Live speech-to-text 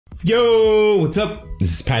Yo, what's up?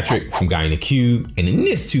 This is Patrick from Guy in the Cube, and in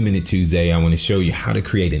this 2-Minute Tuesday, I want to show you how to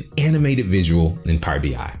create an animated visual in Power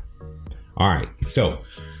BI. All right, so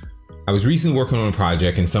I was recently working on a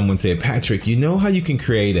project and someone said, Patrick, you know how you can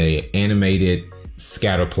create an animated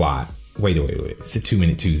scatter plot? Wait, it's a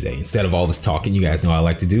 2-Minute Tuesday. Instead of all this talking you guys know I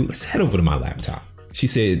like to do, let's head over to my laptop. She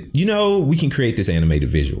said, you know, we can create this animated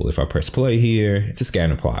visual. If I press play here, it's a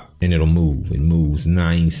scatter plot and it'll move. It moves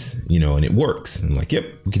nice, you know, and it works. I'm like, yep,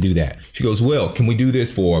 we can do that. She goes, well, can we do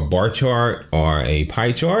this for a bar chart or a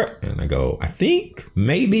pie chart? And I go, I think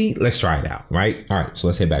maybe let's try it out, right? All right, so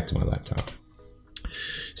let's head back to my laptop.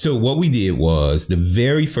 So what we did was the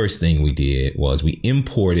very first thing we did was we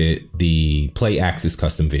imported the play axis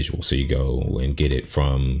custom visual. So you go and get it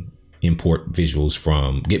from import visuals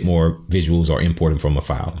from get more visuals or import them from a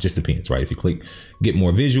file. Just depends, right? If you click get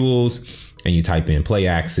more visuals and you type in play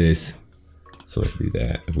axis. So let's do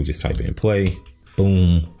that. If we just type in play,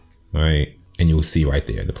 boom, all right. And you'll see right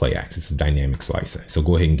there, the play axis, a dynamic slicer. So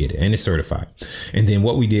go ahead and get it, and it's certified. And then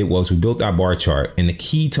what we did was we built our bar chart, and the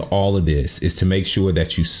key to all of this is to make sure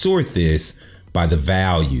that you sort this by the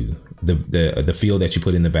value, the field that you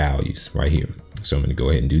put in the values right here. So I'm gonna go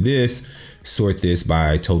ahead and do this, sort this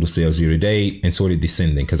by total sales year to date, and sort it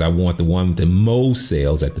descending because I want the one with the most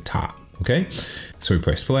sales at the top, okay? So we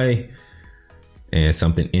press play, and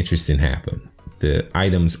something interesting happened. The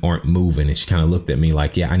items aren't moving, and she kind of looked at me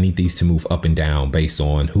like, yeah, I need these to move up and down based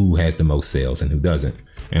on who has the most sales and who doesn't.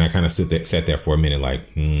 And I kind of sat there for a minute like,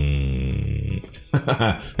 and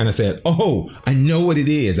I said, oh, I know what it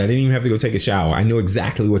is. I didn't even have to go take a shower. I know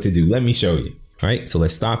exactly what to do. Let me show you. All right, so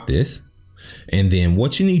let's stop this. And then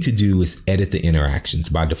what you need to do is edit the interactions.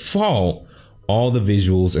 By default, all the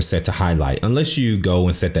visuals are set to highlight unless you go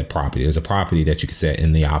and set that property. There's a property that you can set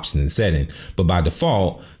in the option and setting, but by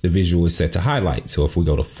default, the visual is set to highlight. So if we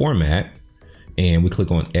go to format and we click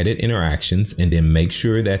on edit interactions and then make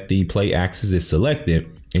sure that the play axis is selected,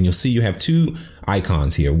 and you'll see you have two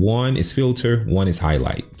icons here. One is filter, one is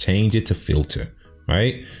highlight. Change it to filter,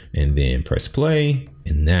 right? And then press play,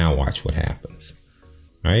 and now watch what happens.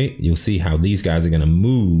 Right, you'll see how these guys are gonna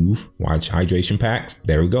move. Watch hydration packs.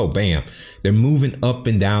 There we go, bam. They're moving up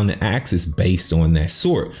and down the axis based on that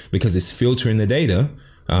sort because it's filtering the data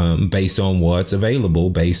based on what's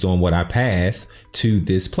available, based on what I passed to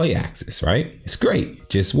this play axis, right? It's great,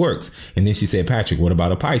 just works. And then she said, Patrick, what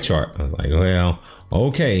about a pie chart? I was like, well,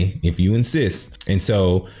 okay, if you insist. And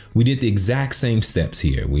so we did the exact same steps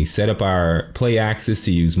here. We set up our play axis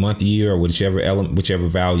to use month, year, or whichever element, whichever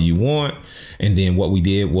value you want. And then what we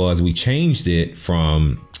did was we changed it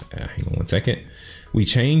from, hang on one second. We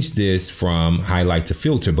changed this from highlight to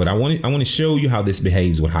filter, but I want to show you how this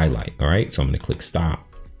behaves with highlight. All right, so I'm going to click stop.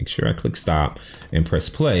 Make sure I click stop and press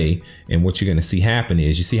play. And what you're going to see happen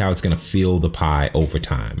is you see how it's going to fill the pie over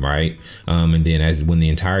time, right? And then when the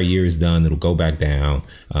entire year is done, it'll go back down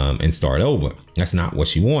and start over. That's not what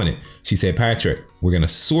she wanted. She said, Patrick, we're going to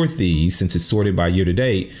sort these since it's sorted by year to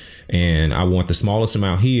date. And I want the smallest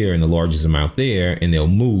amount here and the largest amount there, and they'll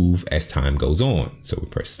move as time goes on. So we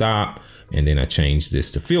press stop, and then I change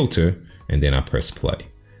this to filter, and then I press play.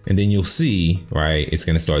 And then you'll see, right, it's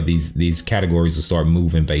going to start, these categories will start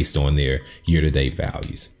moving based on their year-to-date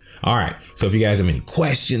values. All right, so if you guys have any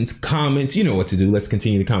questions, comments, you know what to do. Let's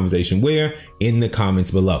continue the conversation where? In the comments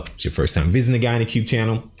below. If it's your first time visiting the Guy in the Cube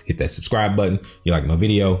channel, hit that subscribe button. You like my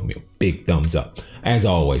video, give me a big thumbs up. As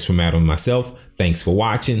always, from Adam and myself, thanks for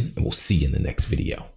watching, and we'll see you in the next video.